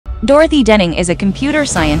Dorothy Denning is a computer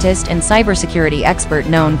scientist and cybersecurity expert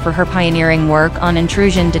known for her pioneering work on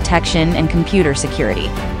intrusion detection and computer security.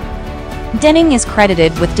 Denning is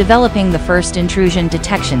credited with developing the first intrusion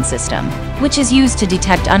detection system, which is used to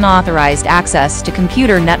detect unauthorized access to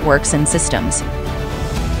computer networks and systems.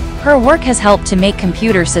 Her work has helped to make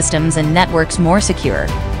computer systems and networks more secure,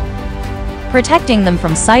 protecting them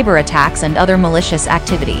from cyber attacks and other malicious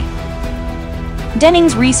activity.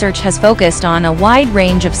 Denning's research has focused on a wide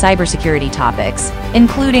range of cybersecurity topics,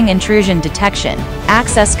 including intrusion detection,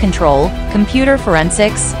 access control, computer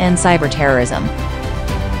forensics, and cyberterrorism.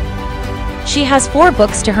 She has 4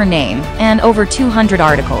 books to her name and over 200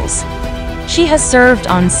 articles. She has served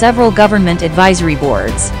on several government advisory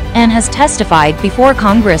boards and has testified before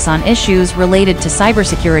Congress on issues related to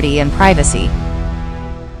cybersecurity and privacy.